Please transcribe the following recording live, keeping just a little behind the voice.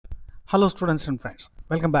Hello students and friends,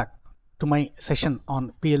 welcome back to my session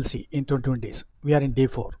on PLC in 21 days. We are in day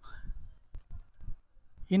 4.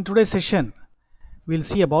 In today's session, we'll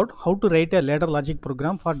see about how to write a ladder logic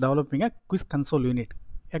program for developing a quiz console unit.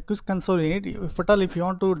 A quiz console unit, if you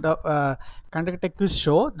want to conduct a quiz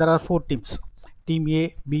show, there are 4 teams. Team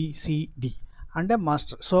A, B, C, D and a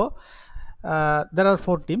master. So, there are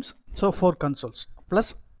 4 teams, so 4 consoles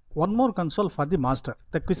plus one more console for the master,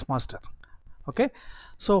 the quiz master. Okay,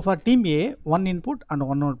 so for team A, one input and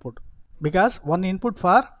one output, because one input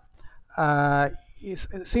for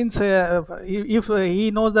since if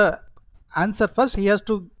he knows the answer first, he has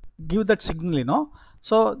to give that signal,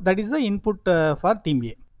 so that is the input for team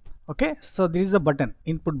A. Okay, so this is the button,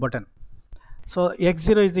 input button. So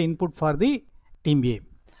x0 is the input for the team A.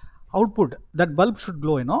 Output, that bulb should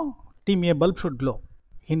glow, team A bulb should glow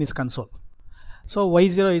in his console. So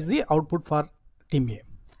y0 is the output for team A.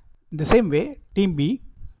 In the same way, team B,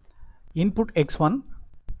 input x1,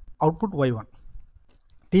 output y1.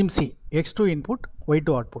 Team C, x2 input,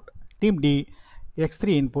 y2 output. Team D,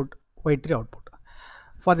 x3 input, y3 output.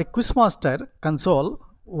 For the quizmaster console,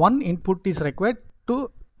 one input is required to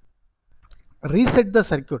reset the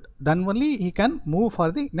circuit. Then only he can move for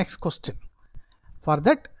the next question. For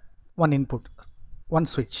that, one input, one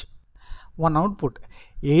switch, one output.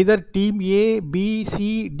 Either team A, B,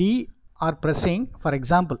 C, D are pressing. For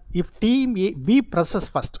example, if team A, B presses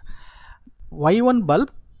first, y1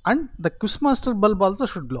 bulb and the quizmaster bulb also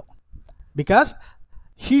should glow, because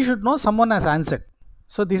he should know someone has answered.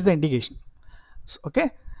 So this is the indication.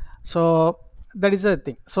 Okay, so that is the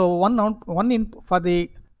thing. So one in for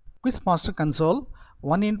the quizmaster console,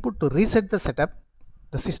 one input to reset the setup,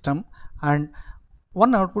 the system, and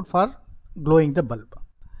one output for glowing the bulb.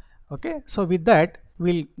 Okay, so with that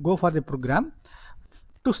we'll go for the program.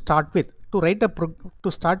 To start with,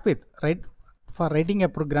 for writing a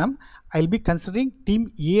program, I'll be considering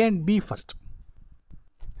team A and B first.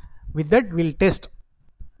 With that, we'll test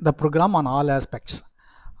the program on all aspects.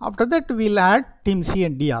 After that, we'll add team C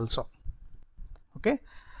and D also. Okay,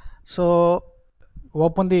 so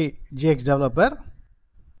open the GX developer.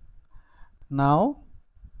 Now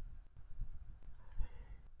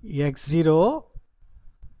x0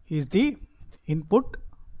 is the input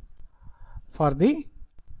for the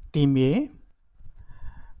team A,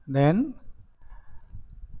 then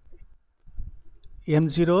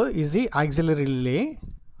M0 is the auxiliary relay.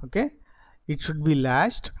 Okay, it should be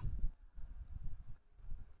latched.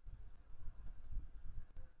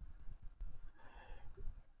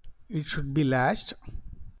 It should be latched.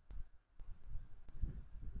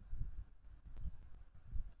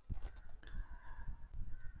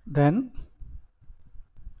 Then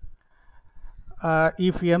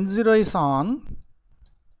if M0 is on,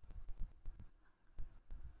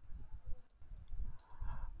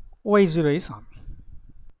 Y0 is on.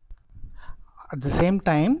 At the same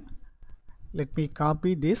time, let me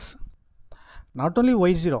copy this. Not only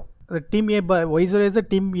Y0, the team A bulb, Y0 is the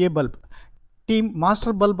team A bulb. Team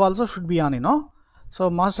master bulb also should be on,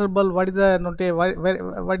 So master bulb, what is the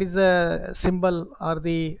what is the symbol or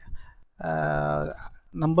the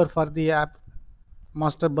number for the app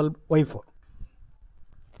master bulb? Y4.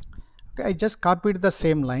 Okay, I just copied the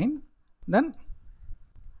same line. Then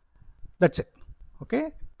that's it.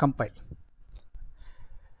 Okay, compile.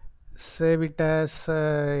 Save it as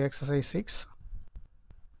exercise 6.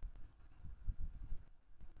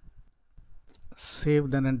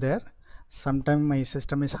 Save then and there. Sometime my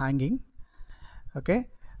system is hanging. Okay,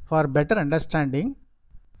 for better understanding,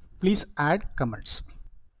 please add comments.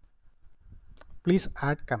 Please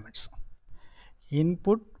add comments.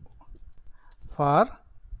 Input for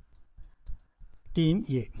team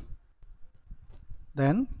A,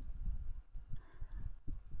 then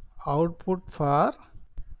output for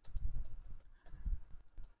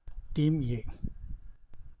team A,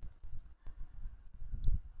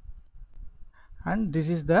 and this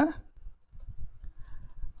is the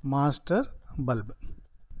master bulb.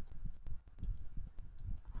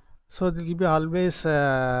 So this will be always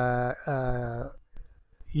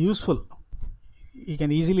useful. You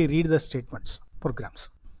can easily read the statements, programs.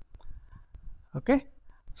 Okay,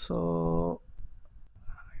 so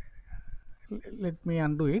let me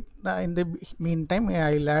undo it. In the meantime,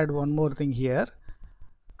 I'll add one more thing here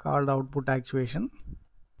called output actuation.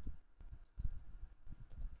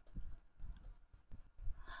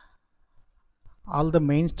 All the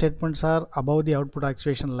main statements are above the output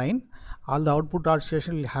actuation line. All the output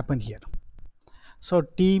actuation will happen here. So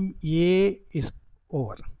team A is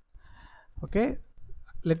over. Okay,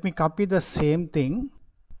 let me copy the same thing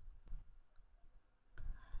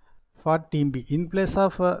for team B. In place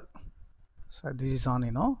of so this is on,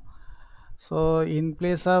 So in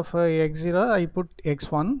place of x0 I put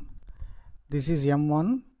x1, this is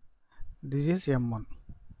m1, this is m1.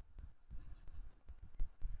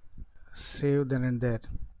 Save then and there.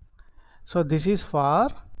 So this is for,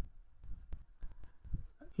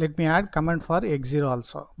 let me add command for x0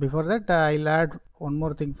 also. Before that I'll add one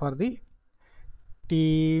more thing for the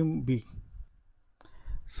team B.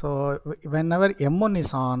 So whenever m1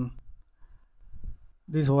 is on,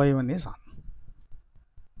 this y1 is on.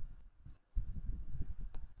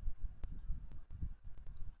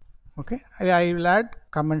 Okay, I will add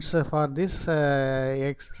comments for this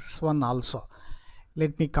x1 also.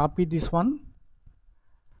 Let me copy this one,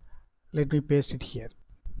 let me paste it here,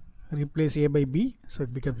 replace a by b, so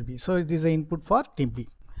it becomes b. So it is the input for team B,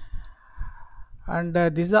 and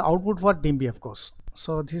this is the output for team B, of course.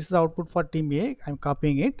 So this is the output for team A, I'm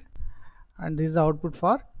copying it, and this is the output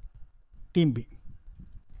for team B.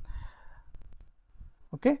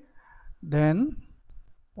 Okay, then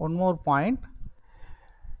one more point,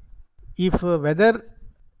 if whether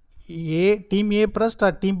team A pressed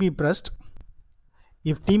or team B pressed,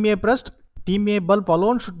 if team A pressed, team A bulb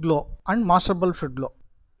alone should glow and master bulb should glow.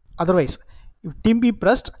 Otherwise, if team B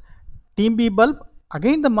pressed, team B bulb,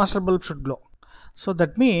 again the master bulb should glow. So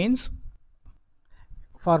that means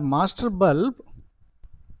for master bulb,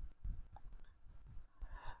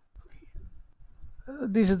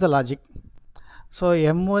 this is the logic. So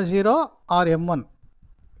M0 or M1,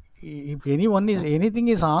 if anything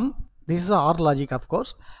is on, this is our logic, of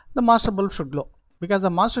course, the master bulb should glow, because the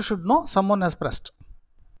master should know someone has pressed.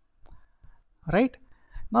 Right?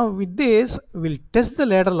 Now with this we'll test the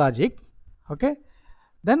ladder logic. Okay,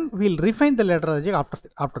 then we'll refine the ladder logic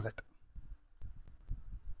after that.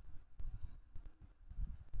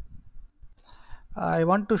 I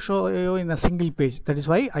want to show you in a single page, that is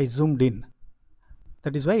why I zoomed in.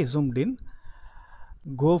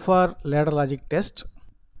 Go for ladder logic test.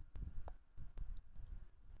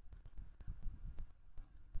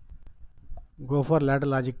 Go for ladder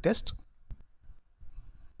logic test.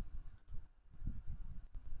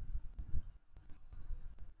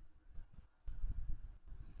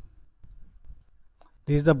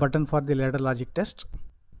 This is the button for the ladder logic test.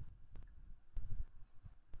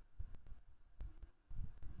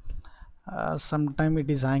 Sometime it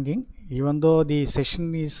is hanging, even though the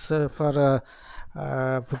session is for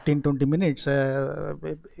 15-20 minutes.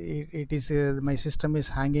 It is my system is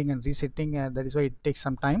hanging and resetting, that is why it takes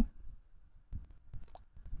some time.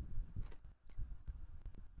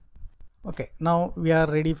 Okay, now we are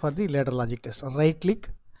ready for the ladder logic test. Right click,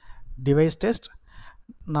 device test.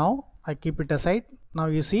 Now I keep it aside. Now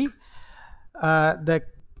you see the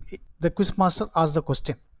quiz master asked the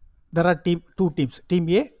question. There are two teams, team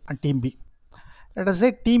A and team B. Let us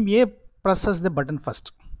say team A presses the button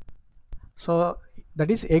first. So that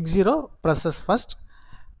is x0 presses first,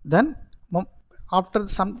 then after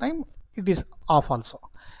some time it is off also.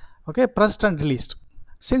 Okay, pressed and released.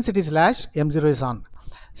 Since it is latched, m0 is on.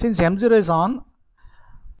 Since m0 is on,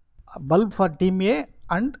 bulb for team A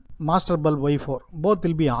and master bulb y4 both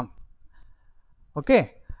will be on.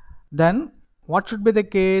 Okay, then what should be the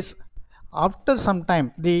case? After some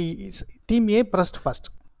time, the team A pressed first.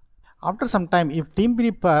 After some time, if team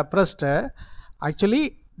B pressed,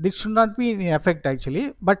 actually this should not be in effect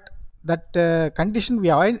actually, but that condition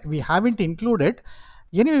we haven't included.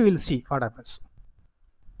 Anyway, we'll see what happens.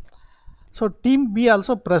 So team B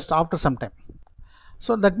also pressed after some time.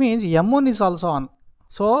 So that means M1 is also on.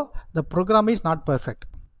 So the program is not perfect.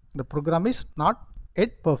 The program is not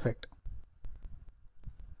yet perfect.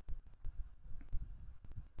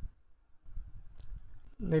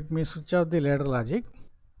 Let me switch off the ladder logic.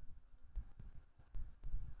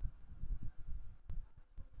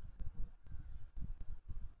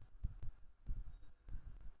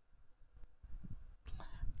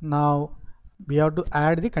 Now we have to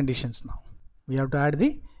add the conditions. Now we have to add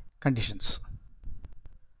the conditions.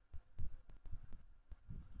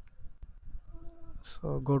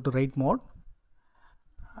 So go to write mode.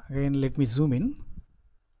 Again, let me zoom in.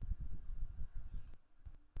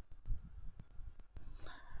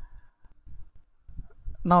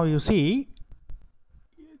 Now you see,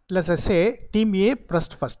 let us say team A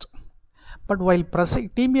pressed first, but while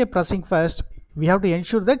team A pressing first, we have to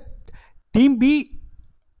ensure that team B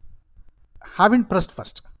haven't pressed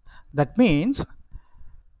first. That means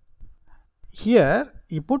here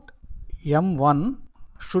you put M1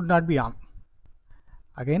 should not be on.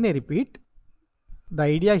 Again I repeat, the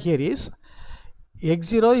idea here is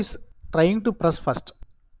x0 is trying to press first,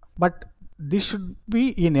 but this should be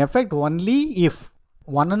in effect only if,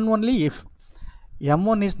 one and only if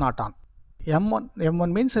M1 is not on.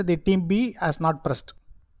 M1 means the team B has not pressed.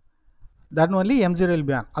 then only M0 will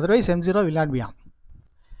be on, otherwise M0 will not be on.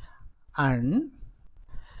 And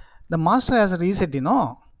the master has a reset,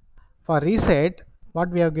 for reset what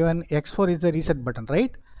we have given, X4 is the reset button,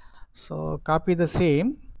 right? So copy the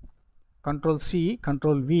same, Control C,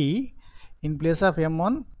 Control V, in place of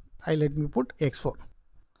M1 I let me put X4.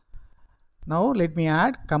 Now let me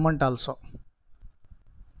add comment also.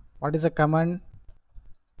 What is the command?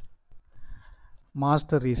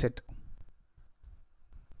 Master reset,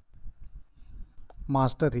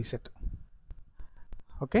 master reset.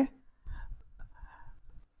 Okay,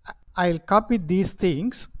 I'll copy these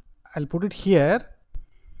things, I'll put it here.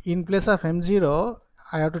 In place of M0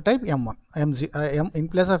 I have to type M1, in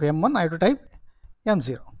place of M1 I have to type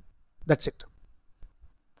M0. That's it.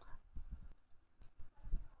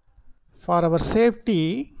 For our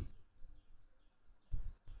safety,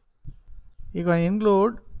 you can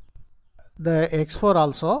include the X4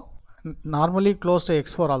 also, normally close to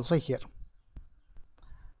X4 also here.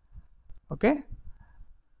 Okay,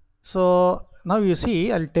 so now you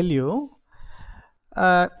see, I'll tell you,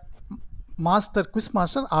 uh, quiz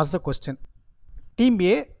master asks the question, team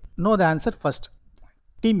A know the answer first,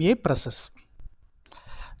 team A presses.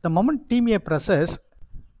 The moment team A presses,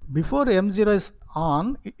 before M0 is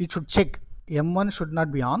on, it should check M1 should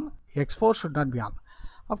not be on, X4 should not be on.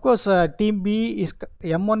 Of course, team B is,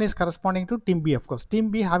 M1 is corresponding to team B, of course. Team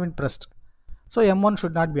B haven't pressed, so M1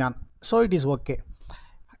 should not be on. So it is okay.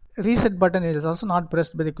 Reset button is also not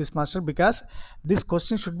pressed by the quiz master because this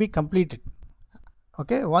question should be completed.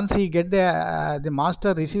 Okay, once he get the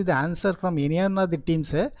master receive the answer from any one of the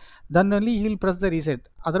teams, then only he will press the reset.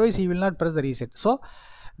 Otherwise, he will not press the reset. So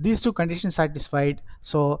these two conditions satisfied.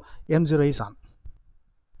 So M0 is on.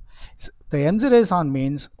 The M0 is on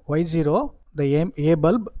means Y0, the A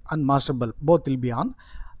bulb and master bulb both will be on.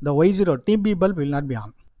 The Y0 team B bulb will not be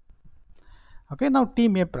on. Okay, now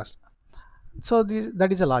team A pressed. So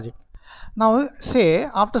that is a logic. Now say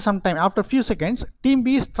after some time, after few seconds, team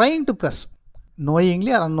B is trying to press,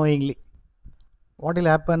 knowingly or unknowingly. What will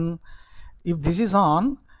happen? If this is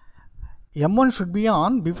on, M1 should be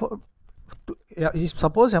on before.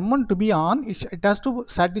 Suppose M1 to be on, it has to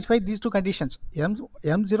satisfy these two conditions.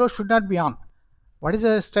 M0 should not be on. What is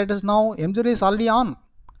the status now? M0 is already on.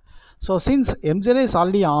 So since M0 is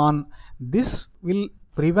already on, this will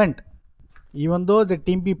prevent, even though the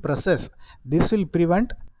team B presses, this will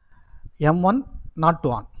prevent M1 not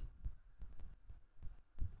to on.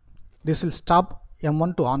 This will stop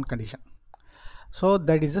M1 to on condition. So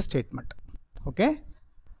that is the statement. Okay,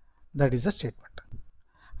 that is the statement.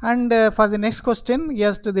 And for the next question,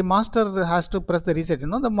 yes, the master has to press the reset. The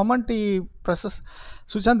moment he presses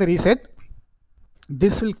switch on the reset,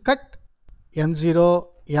 this will cut M0,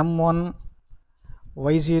 M1,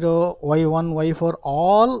 Y0, Y1, Y4,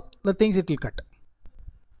 all the things it will cut.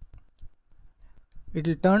 It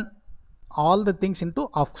will turn all the things into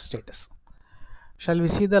off status. Shall we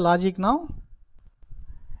see the logic now?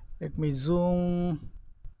 Let me zoom.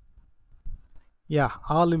 Yeah,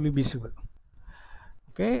 all will be visible.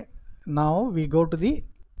 Okay, now we go to the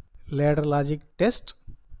ladder logic test,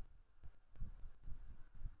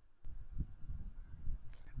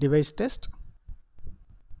 device test.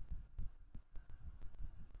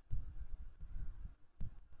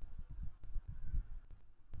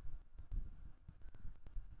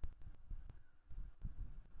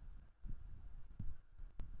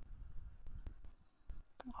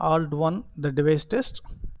 Alt 1 the device test.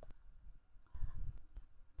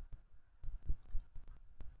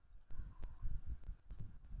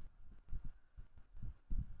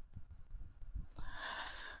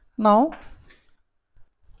 Now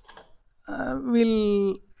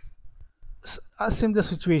we'll assume the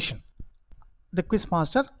situation. The quiz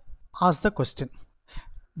master asks the question.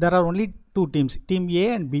 There are only two teams, team A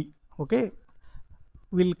and B. Okay,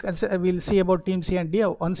 we'll see about team C and D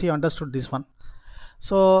once you understood this one.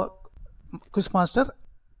 So quiz master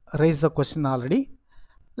raised the question already.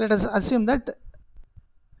 Let us assume that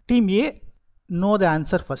team A know the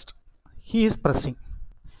answer first. He is pressing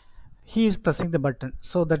the button.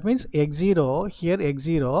 So that means X0, here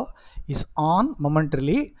X0 is on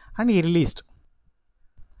momentarily and he released.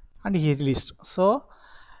 So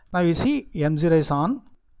now you see M0 is on.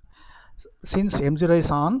 Since M0 is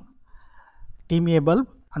on, team A bulb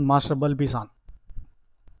and master bulb is on.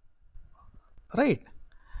 Right.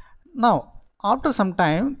 Now after some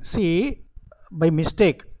time, see, by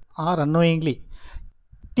mistake or unknowingly,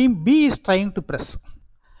 team B is trying to press.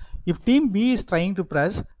 If team B is trying to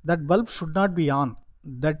press, that bulb should not be on.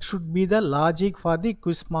 That should be the logic for the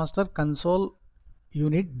quizmaster console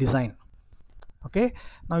unit design. Okay,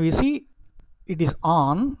 now you see it is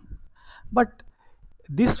on, but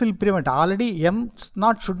this will prevent, already m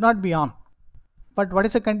not should not be on, but what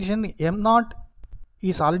is the condition? M not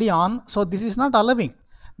is already on, so this is not allowing,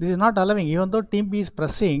 even though team B is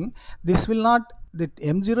pressing, this will not, the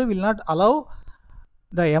M0 will not allow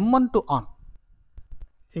the M1 to on.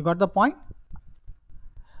 You got the point?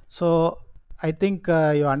 So I think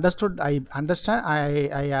you understood. I understand.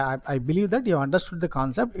 I believe that you understood the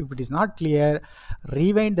concept. If it is not clear,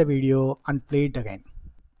 rewind the video and play it again.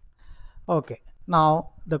 Okay,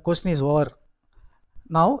 now the question is over.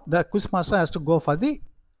 Now the quiz master has to go for the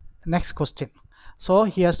next question. So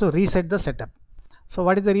he has to reset the setup. So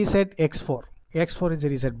what is the reset? X4. X4 is the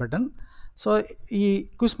reset button. So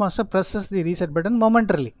quiz master presses the reset button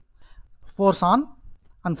momentarily. Force on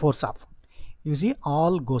and force off. You see,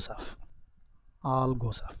 all goes off. All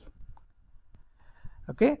goes off.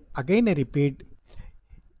 Okay. Again, I repeat.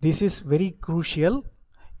 This is very crucial.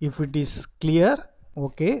 If it is clear,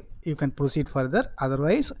 okay, you can proceed further.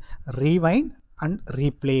 Otherwise, rewind and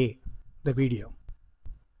replay the video.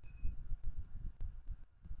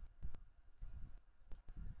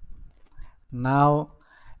 Now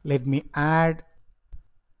let me add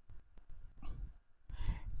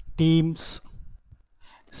teams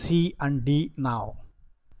C and D now.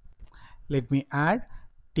 Let me add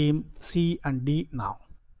team C and D now.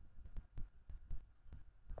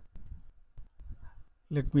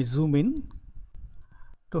 Let me zoom in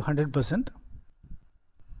to 100%.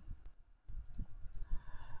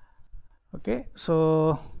 Okay,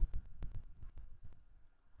 so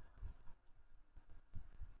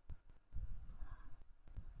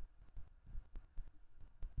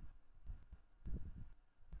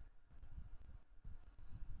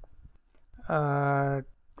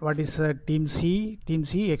what is team C? Team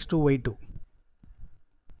C x2 y2,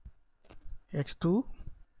 x2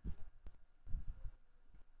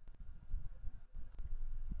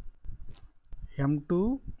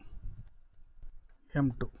 m2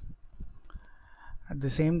 m2. At the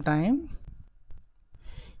same time,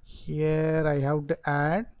 here I have to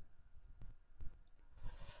add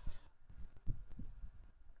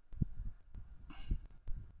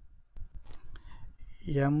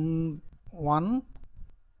m1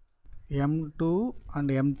 m2 and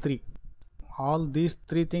m3. All these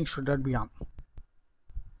three things should not be on.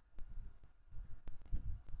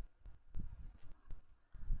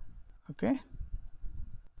 Okay,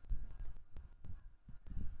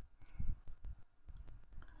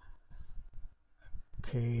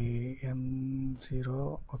 okay,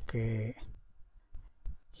 m0. Okay,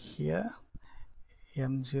 here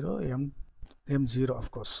m0 m0,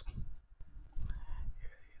 of course,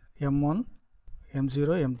 m1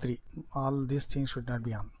 m0 m3, all these things should not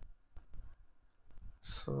be on.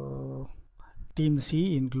 So team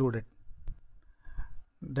C included.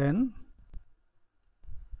 Then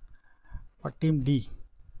for team D,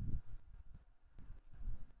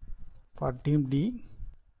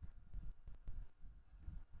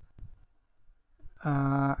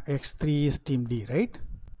 x3 is team D, right?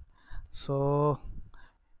 So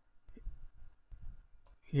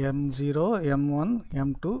m0 m1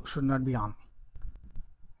 m2 should not be on.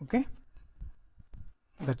 Okay,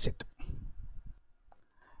 that's it.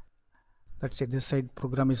 This side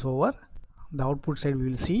program is over. The output side we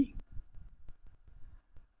will see.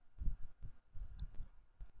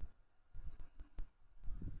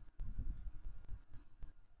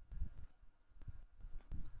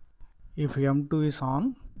 If m2 is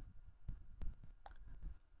on,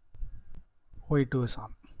 y2 is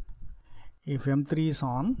on. If m3 is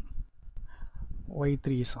on,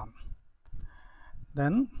 y3 is on.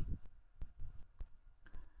 Then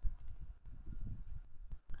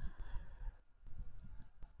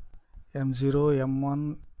m0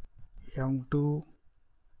 m1 m2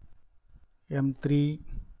 m3,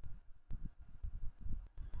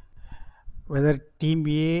 whether team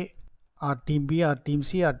A or team B or team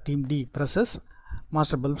C or team D presses,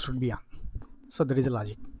 master bulb should be on. So that is the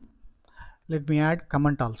logic. Let me add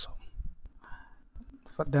comment also.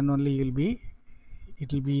 Then only it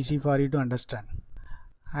will be easy for you to understand.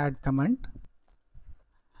 Add comment.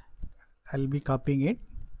 I'll be copying it.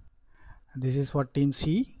 This is for team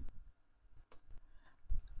C.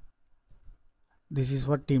 This is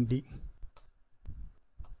for team D.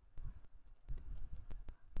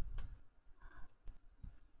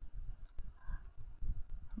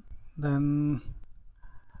 Then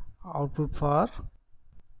output for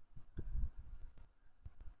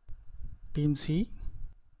team C,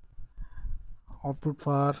 output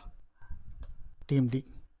for team D.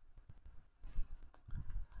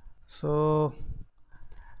 So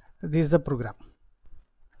this is the program.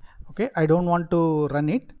 Okay, I don't want to run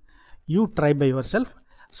it. You try by yourself.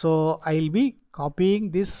 So I'll be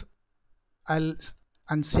copying this, I'll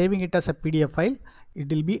and saving it as a PDF file. It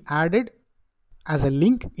will be added as a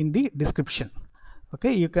link in the description.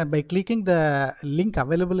 Okay, you can, by clicking the link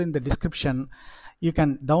available in the description, you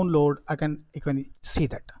can download, you can see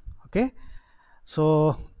that. Okay,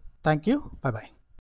 so thank you, bye bye.